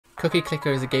Cookie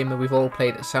Clicker is a game that we've all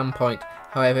played at some point.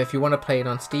 However, if you want to play it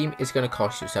on Steam, it's going to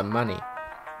cost you some money.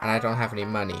 And I don't have any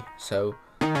money, so...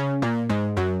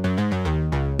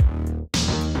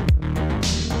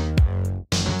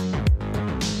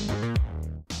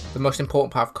 The most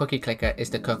important part of Cookie Clicker is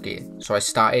the cookie, so I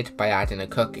started by adding a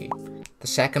cookie. The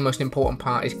second most important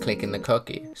part is clicking the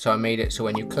cookie, so I made it so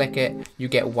when you click it, you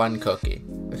get one cookie.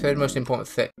 The third most important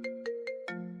thing...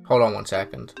 Hold on 1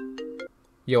 second.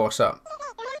 Yo, what's up?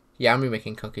 Yeah, I'm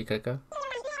remaking Cookie Clicker.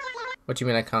 What do you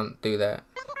mean I can't do that?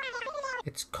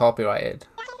 It's copyrighted.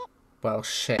 Well,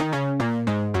 shit.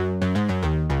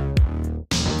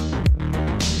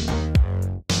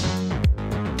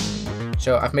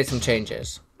 So I've made some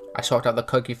changes. I swapped out the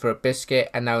cookie for a biscuit,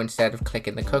 and now instead of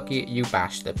clicking the cookie, you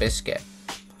bash the biscuit.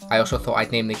 I also thought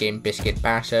I'd name the game Biscuit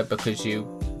Basher because you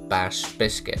bash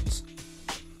biscuits.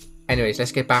 Anyways,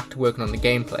 let's get back to working on the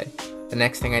gameplay. The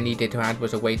next thing I needed to add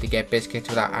was a way to get biscuits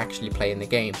without actually playing the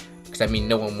game, because I mean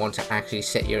no one wants to actually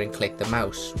sit here and click the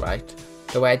mouse, right?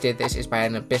 The way I did this is by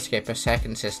adding a biscuit per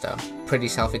second system. Pretty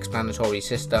self-explanatory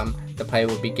system. The player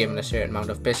will be given a certain amount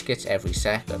of biscuits every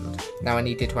second. Now I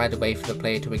needed to add a way for the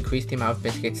player to increase the amount of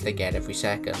biscuits they get every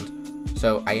second.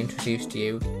 So I introduced to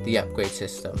you the upgrade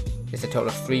system. It's a total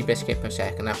of 3 biscuit per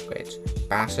second upgrades: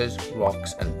 basses,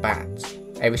 rocks and bats.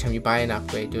 Every time you buy an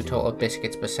upgrade, your total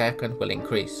biscuits per second will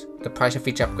increase. The price of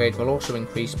each upgrade will also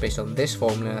increase based on this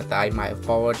formula that I might have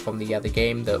borrowed from the other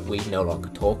game that we no longer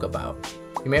talk about.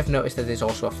 You may have noticed that there's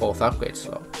also a 4th upgrade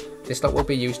slot. This slot will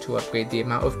be used to upgrade the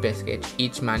amount of biscuits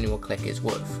each manual click is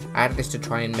worth. I added this to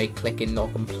try and make clicking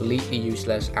not completely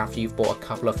useless after you've bought a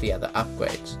couple of the other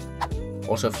upgrades.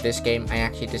 Also for this game, I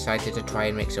actually decided to try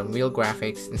and make some real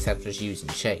graphics instead of just using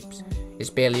shapes. It's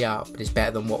barely art, but it's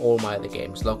better than what all my other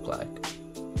games look like.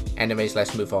 Anyways,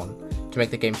 let's move on. To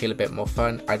make the game feel a bit more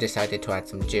fun, I decided to add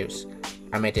some juice.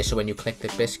 I made it so when you click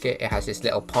the biscuit, it has this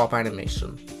little pop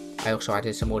animation. I also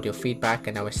added some audio feedback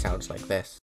and now it sounds like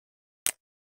this.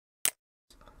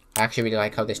 I actually really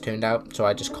like how this turned out, so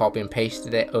I just copy and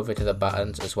pasted it over to the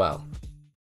buttons as well.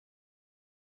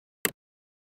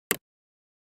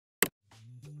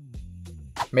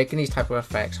 Making these type of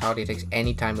effects hardly takes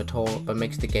any time at all, but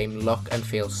makes the game look and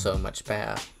feel so much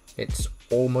better. It's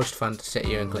almost fun to sit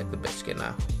here and click the biscuit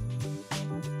now.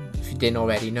 If you didn't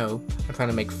already know, I'm trying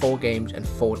to make 4 games and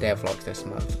 4 devlogs this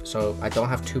month, so I don't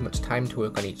have too much time to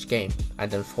work on each game,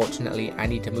 and unfortunately I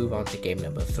need to move on to game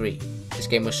number 3. This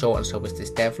game was short and so was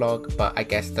this devlog, but I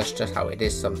guess that's just how it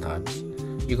is sometimes.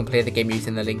 You can play the game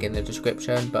using the link in the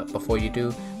description, but before you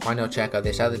do, why not check out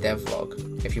this other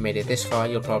devlog? If you made it this far,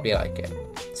 you'll probably like it.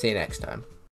 See you next time.